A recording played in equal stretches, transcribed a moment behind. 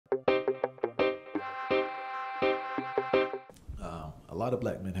lot of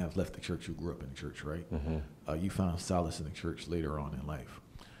black men have left the church who grew up in the church, right? You found solace in the church later on in life.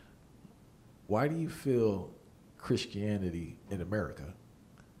 Why do you feel Christianity in America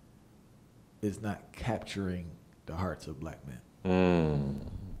is not capturing the hearts of black men?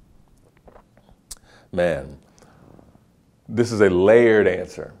 Man, this is a layered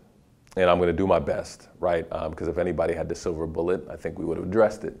answer, and I'm going to do my best, right? Because if anybody had the silver bullet, I think we would have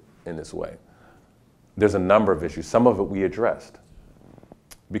addressed it in this way. There's a number of issues. Some of it we addressed,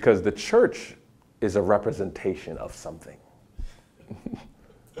 because the church is a representation of something,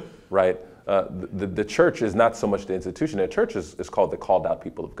 right? The church is not so much the institution. The church is called the called out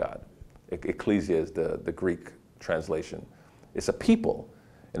people of God. Ecclesia is the Greek translation. It's a people,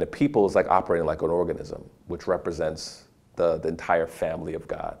 and the people is like operating like an organism, which represents the entire family of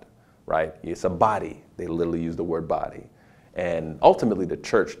God, right? It's a body. They literally use the word body. And ultimately the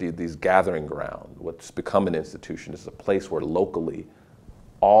church, these gathering ground, what's become an institution, is a place where locally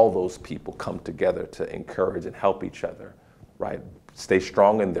all those people come together to encourage and help each other, right? Stay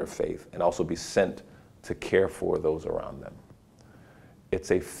strong in their faith and also be sent to care for those around them.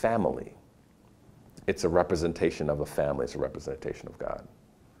 It's a family. It's a representation of a family. It's a representation of God.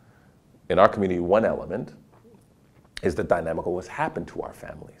 In our community, one element is the dynamic of what's happened to our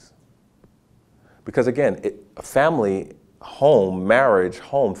families. Because again, a family, home, marriage,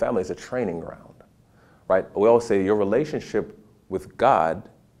 home, family is a training ground, right? We always say your relationship with God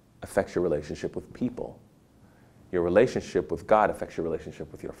affects your relationship with people. Your relationship with God affects your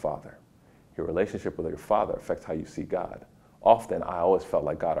relationship with your father. Your relationship with your father affects how you see God. Often, I always felt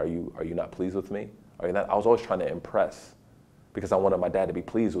like, God, are you not pleased with me? Are you not? I was always trying to impress because I wanted my dad to be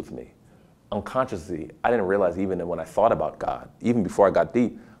pleased with me. Unconsciously, I didn't realize even when I thought about God, even before I got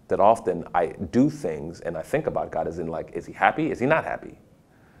deep, that often I do things and I think about God as in like, is he happy? Is he not happy?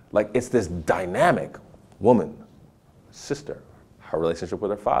 Like it's this dynamic woman, sister, her relationship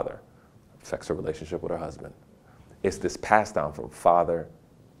with her father affects her relationship with her husband. It's this pass down from father,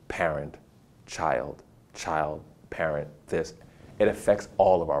 parent, child, parent, this. It affects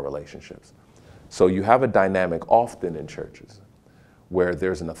all of our relationships. So you have a dynamic often in churches where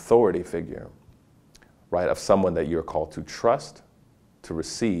there's an authority figure, right, of someone that you're called to trust, to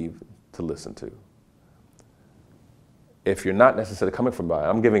receive, to listen to. If you're not necessarily coming from God,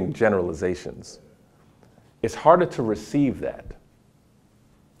 I'm giving generalizations. It's harder to receive that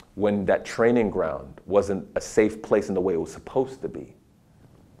when that training ground wasn't a safe place in the way it was supposed to be.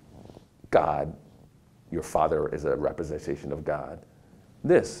 God, your father is a representation of God.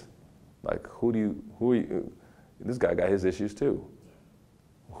 This, like, who are you, this guy got his issues too.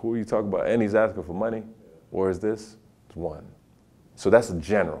 Who are you talking about? And he's asking for money, or is this? It's one. So that's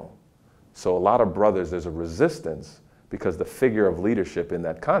general. So a lot of brothers, there's a resistance because the figure of leadership in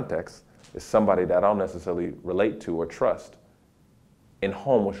that context is somebody that I don't necessarily relate to or trust in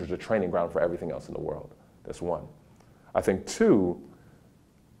home, which was a training ground for everything else in the world. That's one. I think two,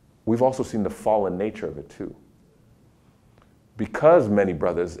 we've also seen the fallen nature of it too. Because many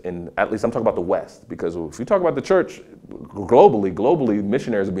brothers at least I'm talking about the West, because if you talk about the church globally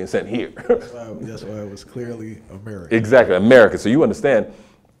missionaries are being sent here. That's why it was clearly America. Exactly, America. So you understand,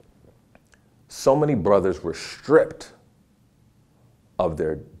 so many brothers were stripped of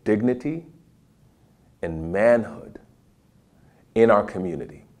their dignity and manhood in our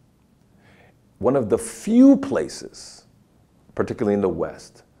community. One of the few places, particularly in the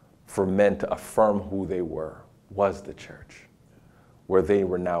West, for men to affirm who they were was the church, where they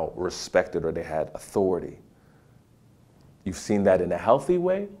were now respected or they had authority. You've seen that in a healthy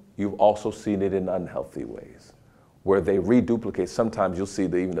way. You've also seen it in unhealthy ways, where they reduplicate. Sometimes you'll see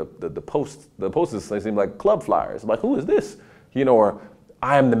even the posters, they seem like club flyers. I'm like, who is this? You know, or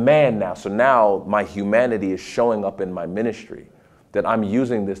I am the man now. So now my humanity is showing up in my ministry, that I'm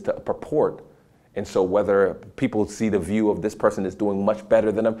using this to purport. And so whether people see the view of this person is doing much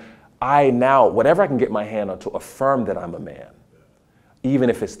better than them, I now, whatever I can get my hand on to affirm that I'm a man, even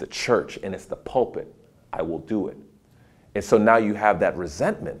if it's the church and it's the pulpit, I will do it. And so now you have that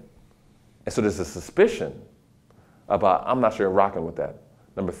resentment. And so there's a suspicion about, I'm not sure you're rocking with that.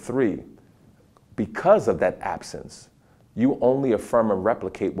 Number three, because of that absence, you only affirm and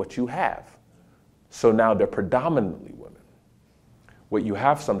replicate what you have. So now they're predominantly women. What you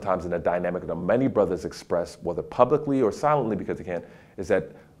have sometimes in a dynamic that many brothers express, whether publicly or silently because they can, is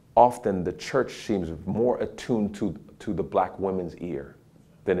that often the church seems more attuned to the black women's ear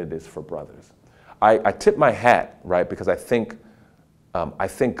than it is for brothers. I tip my hat, right, because I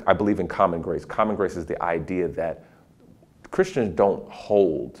believe in common grace. Common grace is the idea that Christians don't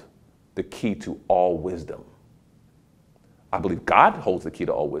hold the key to all wisdom. I believe God holds the key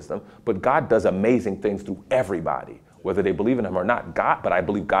to all wisdom, but God does amazing things through everybody. whether they believe in him or not. God, but I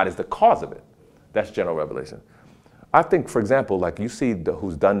believe God is the cause of it. That's general revelation. I think, for example, like you see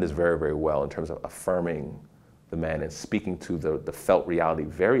who's done this very, very well in terms of affirming the man and speaking to the felt reality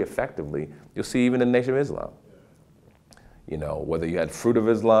very effectively. You'll see even in the Nation of Islam. You know, whether you had Fruit of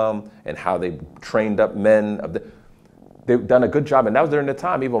Islam and how they trained up men they've done a good job, and that was during the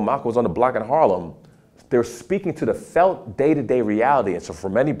time, even when Malcolm was on the block in Harlem, they're speaking to the felt day-to-day reality. And so for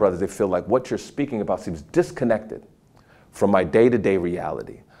many brothers, they feel like what you're speaking about seems disconnected from my day-to-day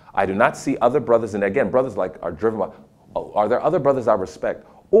reality. I do not see other brothers, and again, brothers like are driven by, oh, are there other brothers I respect?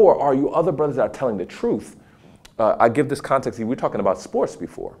 Or are you other brothers that are telling the truth? I give this context, we were talking about sports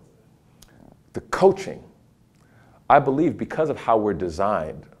before. The coaching. I believe because of how we're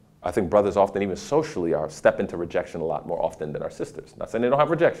designed, I think brothers often, even socially, step into rejection a lot more often than our sisters. Not saying they don't have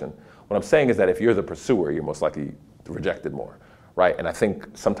rejection. What I'm saying is that if you're the pursuer, you're most likely rejected more, right? And I think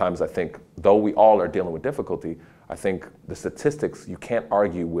sometimes, though we all are dealing with difficulty, I think the statistics, you can't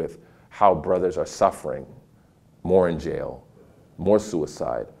argue with how brothers are suffering more in jail, more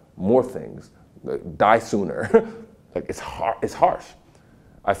suicide, more things, die sooner. Like it's harsh.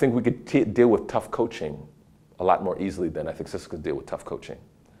 I think we could deal with tough coaching a lot more easily than I think sisters could deal with tough coaching.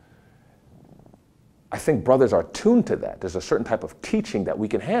 I think brothers are tuned to that. There's a certain type of teaching that we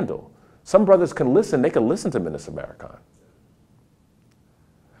can handle. Some brothers can listen, they can listen to Minister Farrakhan.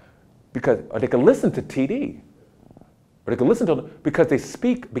 Or they can listen to TD. Or they can listen to them because they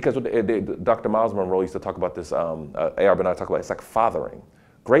speak, because Dr. Miles Monroe used to talk about this, A.R. Bernard talked about it's like fathering.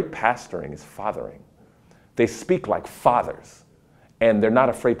 Great pastoring is fathering. They speak like fathers, and they're not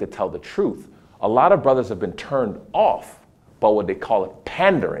afraid to tell the truth. A lot of brothers have been turned off by what they call it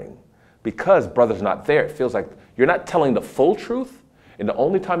pandering. Because brother's not there, it feels like you're not telling the full truth, and the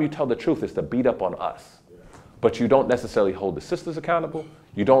only time you tell the truth is to beat up on us. But you don't necessarily hold the sisters accountable,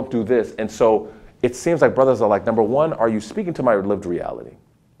 you don't do this. And so it seems like brothers are like, number one, are you speaking to my lived reality?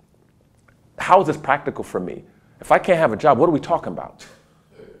 How is this practical for me? If I can't have a job, what are we talking about?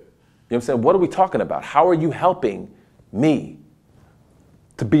 You know what I'm saying? What are we talking about? How are you helping me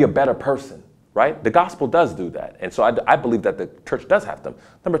to be a better person? Right? The gospel does do that. And so I believe that the church does have them.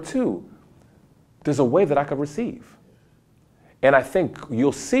 Number two, there's a way that I could receive. And I think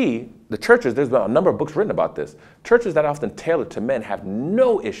you'll see the churches, there's been a number of books written about this. Churches that are often tailored to men have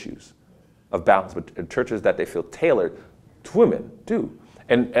no issues of balance, but churches that they feel tailored to women do.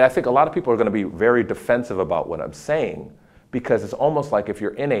 And I think a lot of people are going to be very defensive about what I'm saying, because it's almost like if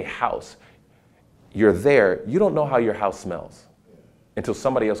you're in a house, you're there, you don't know how your house smells until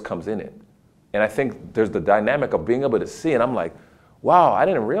somebody else comes in it. And I think there's the dynamic of being able to see, and I'm like, wow, I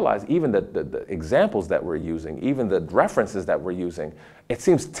didn't realize even the examples that we're using, even the references that we're using, it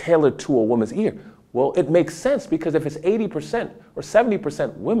seems tailored to a woman's ear. Well, it makes sense, because if it's 80% or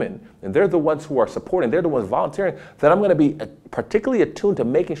 70% women, and they're the ones who are supporting, they're the ones volunteering, then I'm going to be particularly attuned to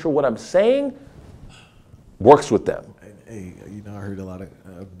making sure what I'm saying works with them. Hey, you know, I heard a lot of,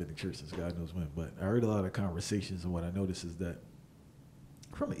 I've been in church since God knows when, but I heard a lot of conversations, and what I noticed is that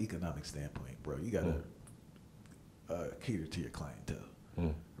from an economic standpoint, bro, you got to cater to your clientele,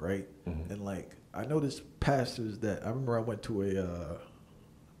 right? Mm-hmm. And like, I noticed pastors that, I remember I went to a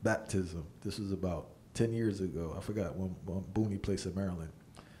baptism. This was about 10 years ago. I forgot, one boony place in Maryland.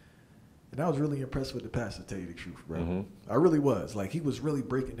 And I was really impressed with the pastor, to tell you the truth, bro. Mm-hmm. I really was. Like, he was really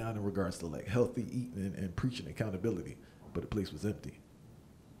breaking down in regards to like healthy eating and preaching accountability, but the place was empty,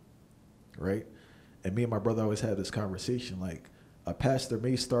 right? And me and my brother always had this conversation, like, a pastor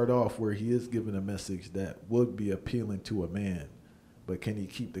may start off where he is giving a message that would be appealing to a man, but can he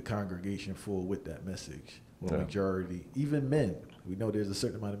keep the congregation full with that message? The majority, even men, we know there's a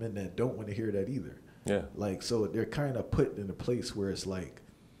certain amount of men that don't want to hear that either. Yeah. Like, so they're kind of put in a place where it's like,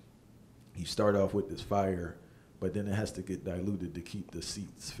 you start off with this fire, but then it has to get diluted to keep the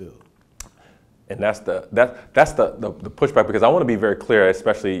seats filled. And that's the pushback, because I want to be very clear,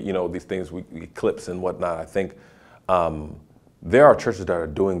 especially, you know, these things we clips and whatnot. I think there are churches that are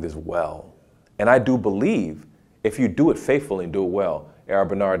doing this well. And I do believe if you do it faithfully and do it well, A.R.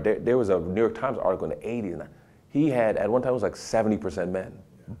 Bernard, there was a New York Times article in the 80s. And he had, at one time, it was like 70% men,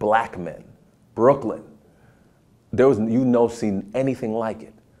 black men, Brooklyn. There was, seen anything like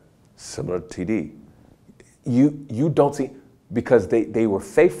it. Similar to TD. You don't see, because they were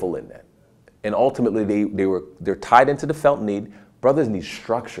faithful in that. And ultimately they're tied into the felt need. Brothers need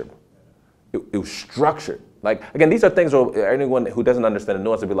structure. It was structured. Like, again, these are things where anyone who doesn't understand the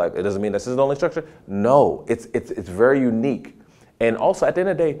nuance would be like, it doesn't mean this is the only structure. No, it's very unique. And also, at the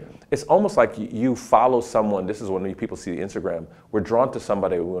end of the day, it's almost like you follow someone. This is when people see Instagram. We're drawn to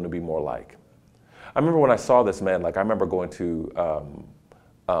somebody we want to be more like. I remember when I saw this man, like, I remember going to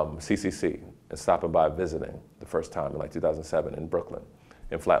CCC and stopping by visiting first time in like 2007 in Brooklyn,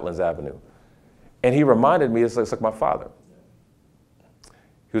 in Flatlands Avenue. And he reminded me, it's like my father.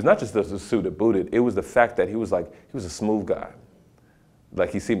 He was not just the suit that booted, it was the fact that he was a smooth guy.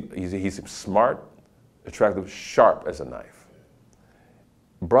 Like he seemed smart, attractive, sharp as a knife.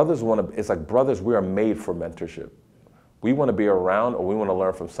 Brothers it's like brothers, we are made for mentorship. We want to be around, or we want to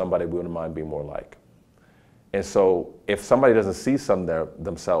learn from somebody we wouldn't mind being more like. And so if somebody doesn't see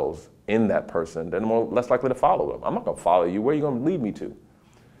themselves in that person, then they're less likely to follow them. I'm not going to follow you. Where are you going to lead me to?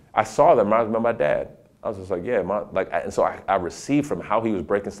 I saw them. I remember my dad. I was just like, yeah, and so I received from how he was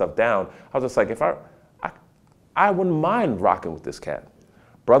breaking stuff down. I was just like, if I wouldn't mind rocking with this cat.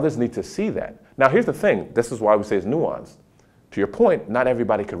 Brothers need to see that. Now, here's the thing. This is why we say it's nuanced. To your point, not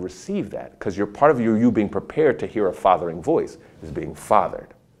everybody could receive that, because you're part of you being prepared to hear a fathering voice is being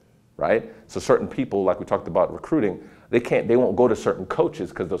fathered, right? So certain people, like we talked about recruiting, they won't go to certain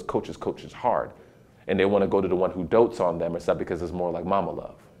coaches because those coaches hard, and they want to go to the one who dotes on them or stuff because it's more like mama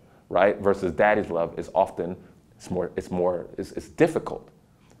love, right? Versus daddy's love is often it's difficult.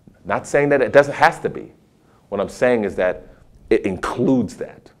 Not saying that it has to be. What I'm saying is that it includes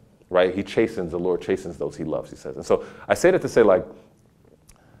that. Right? The Lord chastens those he loves, he says. And so I say that to say, like,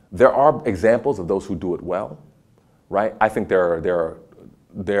 there are examples of those who do it well, right? I think there are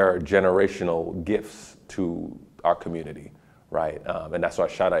generational gifts to our community, right? And that's why I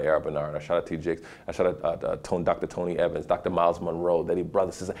shout out Aaron Bernard, I shout out T. Jakes, I shout out Dr. Tony Evans, Dr. Miles Monroe, that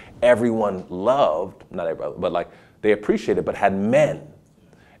brothers, sisters, everyone loved, not everybody, but like they appreciated, but had men.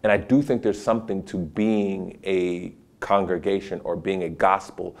 And I do think there's something to being a congregation or being a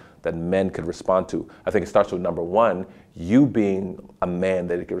gospel that men could respond to. I think it starts with number one, you being a man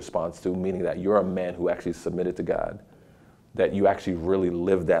that it can respond to, meaning that you're a man who actually submitted to God, that you actually really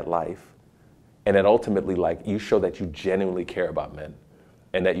live that life, and then ultimately, like, you show that you genuinely care about men,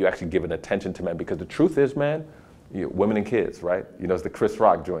 and that you actually give an attention to men. Because the truth is, man, women and kids, right? It's the Chris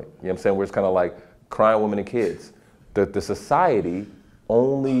Rock joint. You know what I'm saying? Where it's kind of like crying women and kids. The society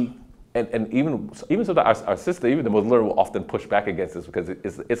only. And even so, our sister, even the most literal, will often push back against this because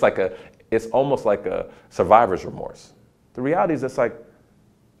it's almost like a survivor's remorse. The reality is, it's like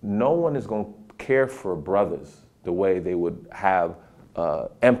no one is going to care for brothers the way they would have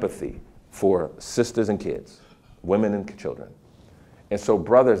empathy for sisters and kids, women and children. And so,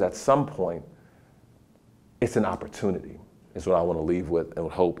 brothers, at some point, it's an opportunity. Is what I want to leave with and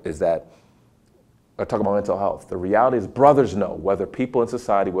hope is that. I talk about mental health. The reality is, brothers know, whether people in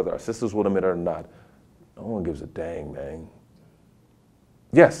society, whether our sisters will admit it or not, no one gives a dang, man.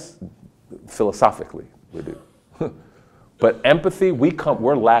 Yes, philosophically, we do. But empathy,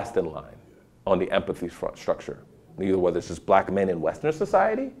 we're last in line on the empathy structure. Either whether it's just black men in Western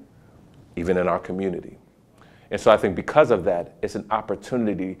society, even in our community. And so I think because of that, it's an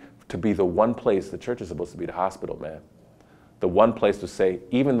opportunity to be the one place. The church is supposed to be the hospital, man. The one place to say,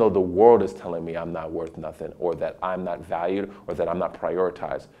 even though the world is telling me I'm not worth nothing, or that I'm not valued, or that I'm not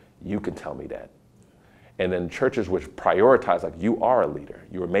prioritized, you can tell me that. And then churches which prioritize, like, you are a leader.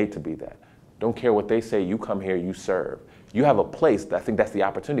 You were made to be that. Don't care what they say, you come here, you serve. You have a place, I think that's the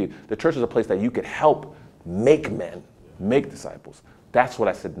opportunity. The church is a place that you could help make men, make disciples. That's what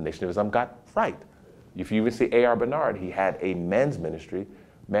I said the Nation of Islam got right. If you even see A.R. Bernard, he had a men's ministry.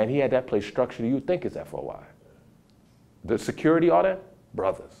 Man, he had that place structured, you'd think it's FOI. The security, all that,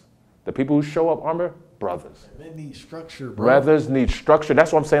 brothers. The people who show up armor, brothers. Men need structure, bro. Brothers need structure.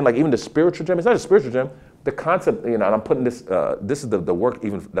 That's what I'm saying. Like, even the spiritual gym, it's not a spiritual gym. The concept, and I'm putting this, this is the work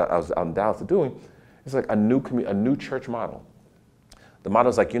even that I was out in Dallas doing. It's like a new church model. The model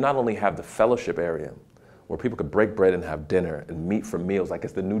is like, you not only have the fellowship area where people could break bread and have dinner and meet for meals, like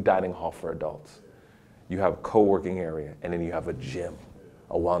it's the new dining hall for adults. You have a co-working area, and then you have a gym,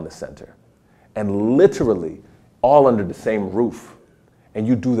 a wellness center. And literally, all under the same roof, and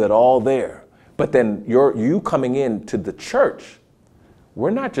you do that all there. But then you coming into the church,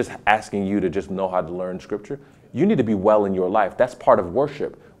 we're not just asking you to just know how to learn scripture. You need to be well in your life. That's part of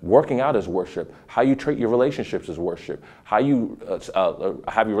worship. Working out is worship. How you treat your relationships is worship. How you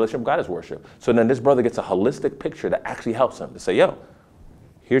have your relationship with God is worship. So then this brother gets a holistic picture that actually helps him to say, yo,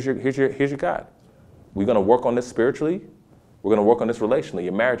 here's your God. We're gonna work on this spiritually. We're going to work on this relationally.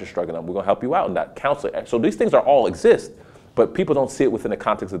 Your marriage is struggling. We're going to help you out in that counseling. So these things all exist, but people don't see it within the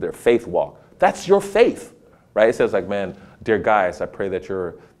context of their faith walk. That's your faith, right? It says, like, man, dear guys, I pray that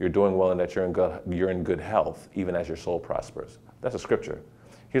you're doing well and that you're in good health, even as your soul prospers. That's a scripture.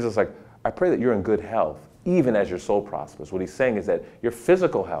 He's just like, I pray that you're in good health, even as your soul prospers. What he's saying is that your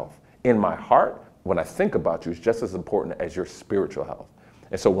physical health, in my heart, when I think about you, is just as important as your spiritual health.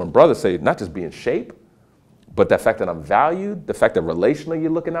 And so when brothers say, not just be in shape, but the fact that I'm valued, the fact that relationally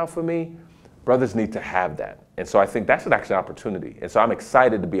you're looking out for me, Brothers need to have that. And so I think that's actually an opportunity. And so I'm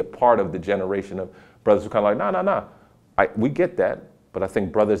excited to be a part of the generation of brothers who kind of like, no. We get that. But I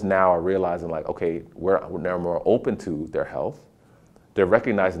think brothers now are realizing like, okay, we're now more open to their health. They're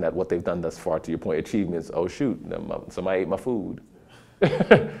recognizing that what they've done thus far, to your point, achievements, oh shoot, somebody ate my food.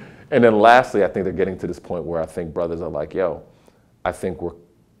 And then lastly, I think they're getting to this point where I think brothers are like, yo, I think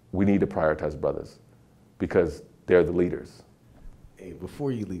we need to prioritize brothers because they're the leaders. Hey,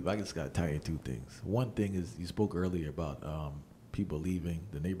 before you leave, I just got to tie in two things. One thing is you spoke earlier about people leaving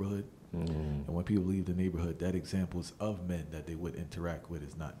the neighborhood. And when people leave the neighborhood, that examples of men that they would interact with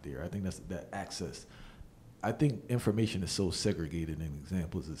is not there. I think that's that access. I think information is so segregated and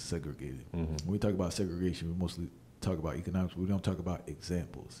examples is segregated. When we talk about segregation, we mostly talk about economics. We don't talk about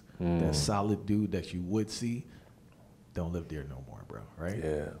examples. That solid dude that you would see don't live there no more, bro, right?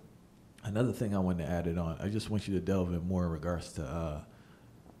 Yeah. Another thing I wanted to add it on, I just want you to delve in more in regards to,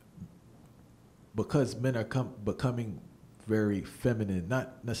 because men are becoming very feminine,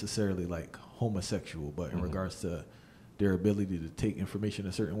 not necessarily like homosexual, but in regards to their ability to take information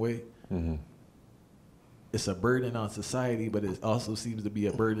a certain way. It's a burden on society, but it also seems to be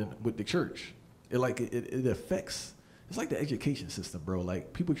a burden with the church. It affects, it's like the education system, bro.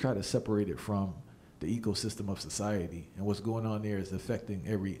 Like people try to separate it from the ecosystem of society, and what's going on there is affecting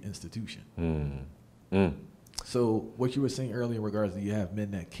every institution. So what you were saying earlier in regards to you have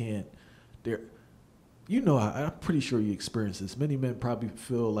men that can't, I'm pretty sure you experience this. Many men probably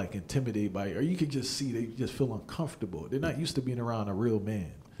feel like intimidated by it, or you can just see they just feel uncomfortable. They're not used to being around a real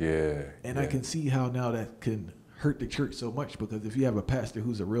man. Yeah. And I can see how now that can hurt the church so much, because if you have a pastor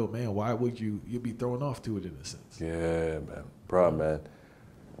who's a real man, why would you'd be thrown off to it in a sense? Yeah, man. Bro, man.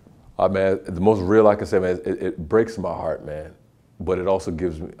 Man, the most real I can say, man, it breaks my heart, man. But it also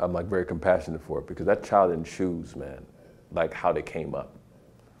gives me, I'm like very compassionate for it, because that child in shoes, man, like how they came up.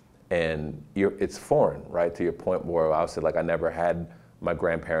 And it's foreign, right? To your point where I said, like, I never had my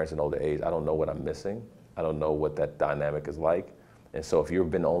grandparents in older age. I don't know what I'm missing. I don't know what that dynamic is like. And so if you've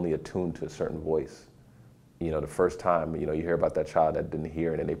been only attuned to a certain voice, the first time, you hear about that child that didn't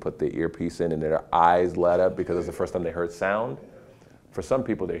hear, and then they put the earpiece in and their eyes lit up because it's the first time they heard sound. For some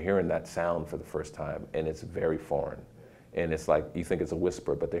people, they're hearing that sound for the first time, and it's very foreign. And it's like, you think it's a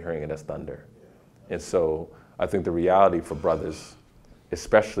whisper, but they're hearing it as thunder. And so I think the reality for brothers,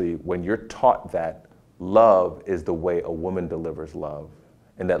 especially when you're taught that love is the way a woman delivers love,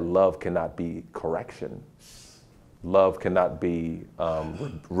 and that love cannot be correction. Love cannot be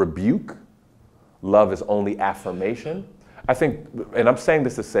rebuke. Love is only affirmation. I think, and I'm saying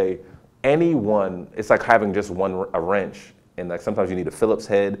this to say, it's like having just a wrench, and like sometimes you need a Phillips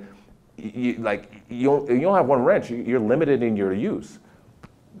head. You don't have one wrench. You're limited in your use.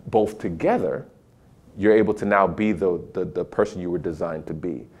 Both together, you're able to now be the person you were designed to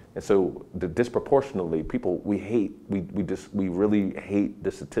be. And so disproportionately, people, we really hate the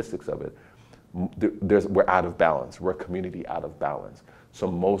statistics of it. We're out of balance. We're a community out of balance. So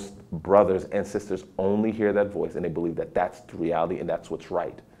most brothers and sisters only hear that voice, and they believe that that's the reality and that's what's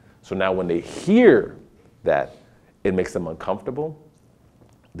right. So now when they hear that, it makes them uncomfortable.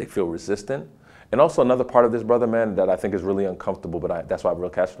 They feel resistant. And also another part of this, brother, man, that I think is really uncomfortable, but that's why I'm real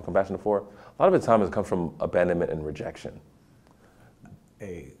compassionate for. A lot of the time it comes from abandonment and rejection.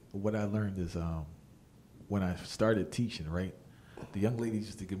 Hey, what I learned is when I started teaching, right, the young ladies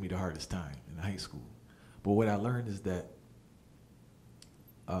used to give me the hardest time in high school. But what I learned is that,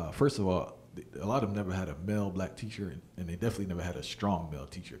 first of all, a lot of them never had a male black teacher, and they definitely never had a strong male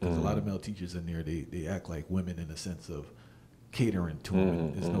teacher, because a lot of male teachers in there, they act like women in the sense of catering to them,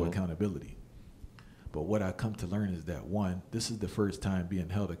 and there's no accountability. But what I come to learn is that, one, this is the first time being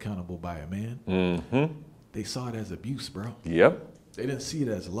held accountable by a man. They saw it as abuse, bro. Yep. They didn't see it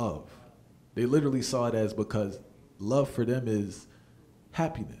as love. They literally saw it as, because love for them is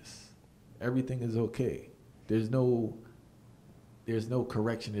happiness. Everything is okay. There's no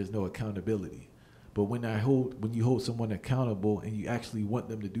correction, there's no accountability. But when you hold someone accountable and you actually want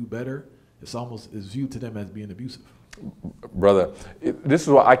them to do better, it's viewed to them as being abusive. Brother, this is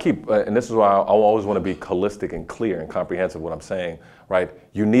why I keep, and this is why I always want to be holistic and clear and comprehensive what I'm saying, right?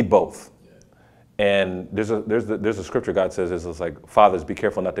 You need both. And there's a scripture God says, it's like, fathers, be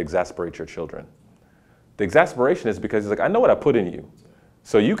careful not to exasperate your children. The exasperation is because he's like, I know what I put in you.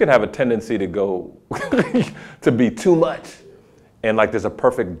 So you can have a tendency to go, to be too much. And like there's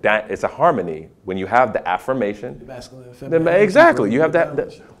it's a harmony when you have the affirmation. The masculine and feminine. Exactly, you have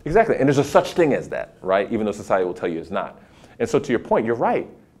that, exactly. And there's a such thing as that, right? Even though society will tell you it's not. And so to your point, you're right.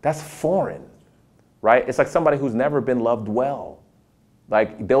 That's foreign, right? It's like somebody who's never been loved well.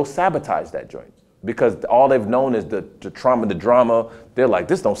 Like they'll sabotage that joint. because all they've known is the trauma, the drama. They're like,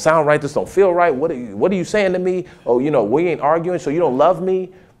 this don't sound right, this don't feel right. What are you saying to me? Oh, you know, we ain't arguing, so you don't love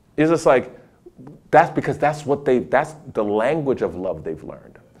me. It's just like, that's because that's the language of love they've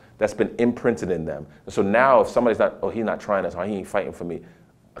learned. That's been imprinted in them. And so now if somebody's not, oh, he's not trying this, or he ain't fighting for me,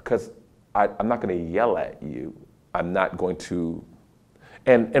 because I'm not gonna yell at you. I'm not going to,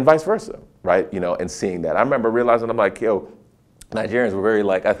 and vice versa, right? You know, and seeing that. I remember realizing, I'm like, yo, Nigerians were very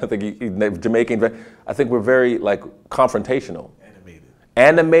like, I think Jamaican, I think we're very like confrontational.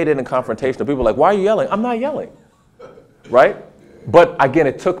 Animated and confrontational. People are like, why are you yelling? I'm not yelling, right? But again,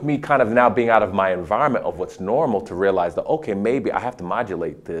 it took me kind of now being out of my environment of what's normal to realize that, okay, maybe I have to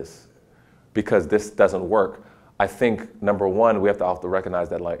modulate this because this doesn't work. I think, number one, we have to also recognize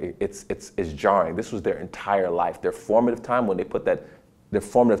that like it's jarring. This was their entire life, their formative time when they put that, their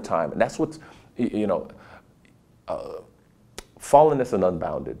formative time. And that's what's, you know, fallenness and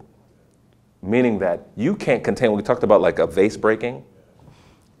unbounded, meaning that you can't contain, when we talked about like a vase breaking,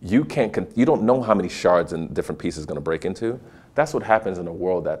 you don't know how many shards and different pieces going to break into. That's what happens in a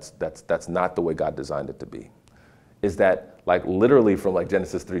world that's not the way God designed it to be. Is that like literally from like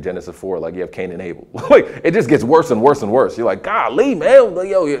Genesis 3, Genesis 4, like you have Cain and Abel. Like it just gets worse and worse and worse. You're like, golly, man,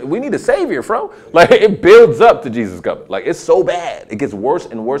 yo, we need a savior, bro. Like it builds up to Jesus coming. Like it's so bad. It gets worse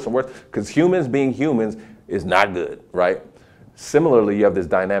and worse and worse because humans being humans is not good, right? Similarly, you have this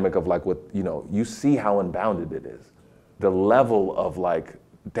dynamic of like what, you know, you see how unbounded it is. The level of like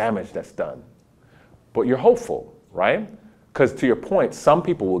damage that's done. But you're hopeful, right? Because to your point, some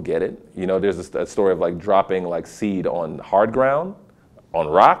people will get it. You know, there's a story of like dropping like seed on hard ground, on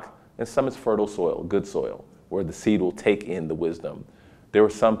rock, and some is fertile soil, good soil, where the seed will take in the wisdom. There were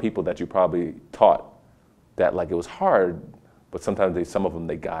some people that you probably taught that like it was hard, but sometimes some of them,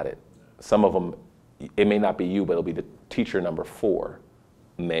 they got it. Some of them, it may not be you, but it'll be the teacher number 4,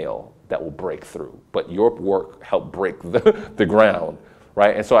 male, that will break through. But your work helped break the ground,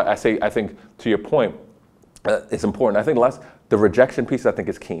 right? And so I think to your point, it's important. I think the rejection piece, I think,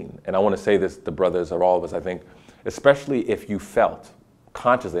 is keen. And I want to say this to brothers or all of us, I think, especially if you felt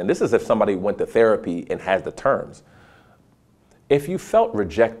consciously, and this is if somebody went to therapy and has the terms. If you felt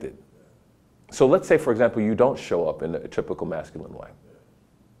rejected, so let's say, for example, you don't show up in a typical masculine way,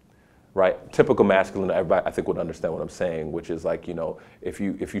 right? Typical masculine, everybody, I think, would understand what I'm saying, which is like, you know, if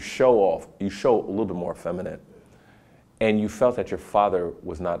you show off, you show a little bit more feminine, and you felt that your father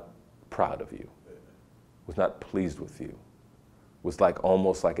was not proud of you, was not pleased with you, was like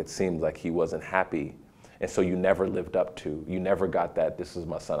almost like it seemed like he wasn't happy. And so you never lived up to, you never got that, this is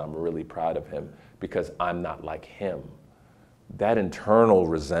my son, I'm really proud of him because I'm not like him. That internal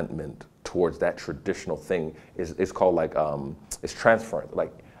resentment towards that traditional thing is called like, it's transferring.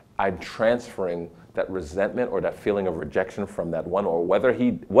 Like I'm transferring that resentment or that feeling of rejection from that one, or whether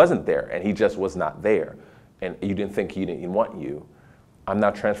he wasn't there and he just was not there and you didn't think he didn't want you. I'm now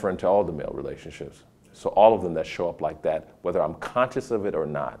transferring to all the male relationships. So all of them that show up like that, whether I'm conscious of it or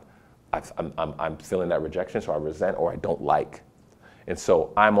not, I'm feeling that rejection, so I resent or I don't like. And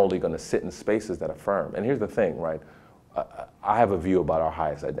so I'm only going to sit in spaces that affirm. And here's the thing, right? I have a view about our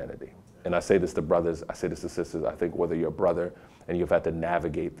highest identity. And I say this to brothers, I say this to sisters, I think whether you're a brother and you've had to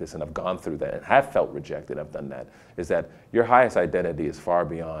navigate this and have gone through that and have felt rejected, I've done that, is that your highest identity is far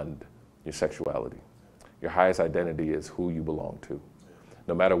beyond your sexuality. Your highest identity is who you belong to.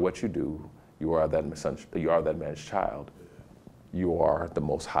 No matter what you do, you are that man's child. You are the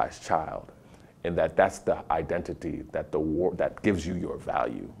Most High's child. And that's the identity that gives you your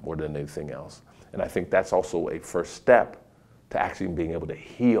value more than anything else. And I think that's also a first step to actually being able to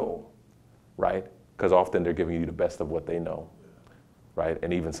heal, right? Because often they're giving you the best of what they know, right?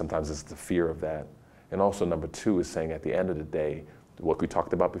 And even sometimes it's the fear of that. And also number 2 is saying at the end of the day, what we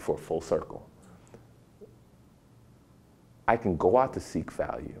talked about before, full circle. I can go out to seek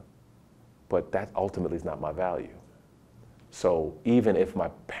value, but that ultimately is not my value. So even if my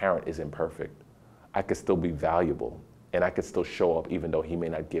parent is imperfect, I could still be valuable and I could still show up even though he may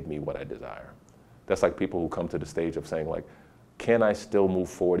not give me what I desire. That's like people who come to the stage of saying like, can I still move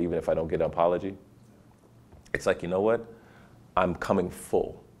forward even if I don't get an apology? It's like, you know what? I'm coming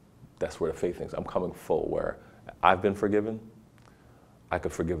full. That's where the faith is. I'm coming full where I've been forgiven. I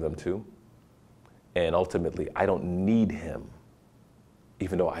could forgive them too. And ultimately, I don't need him,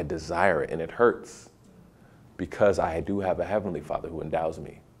 even though I desire it and it hurts, because I do have a Heavenly Father who endows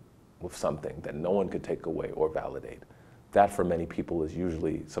me with something that no one could take away or validate. That for many people is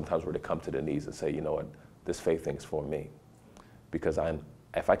usually sometimes where they come to their knees and say, you know what, this faith thing is for me. Because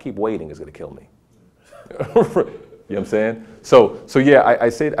if I keep waiting, it's gonna kill me. You know what I'm saying? So yeah, I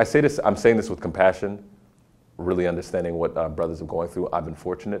say this, I'm saying this with compassion, really understanding what brothers are going through. I've been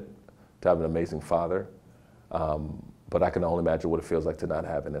fortunate to have an amazing father. But I can only imagine what it feels like to not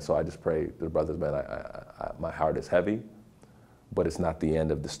have it. And so I just pray to the brothers, man, my heart is heavy, but it's not the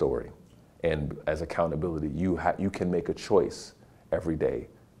end of the story. And as accountability, you can make a choice every day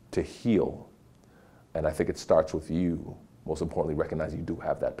to heal. And I think it starts with you, most importantly, recognize you do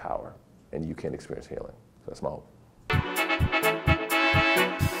have that power and you can experience healing. So that's my hope.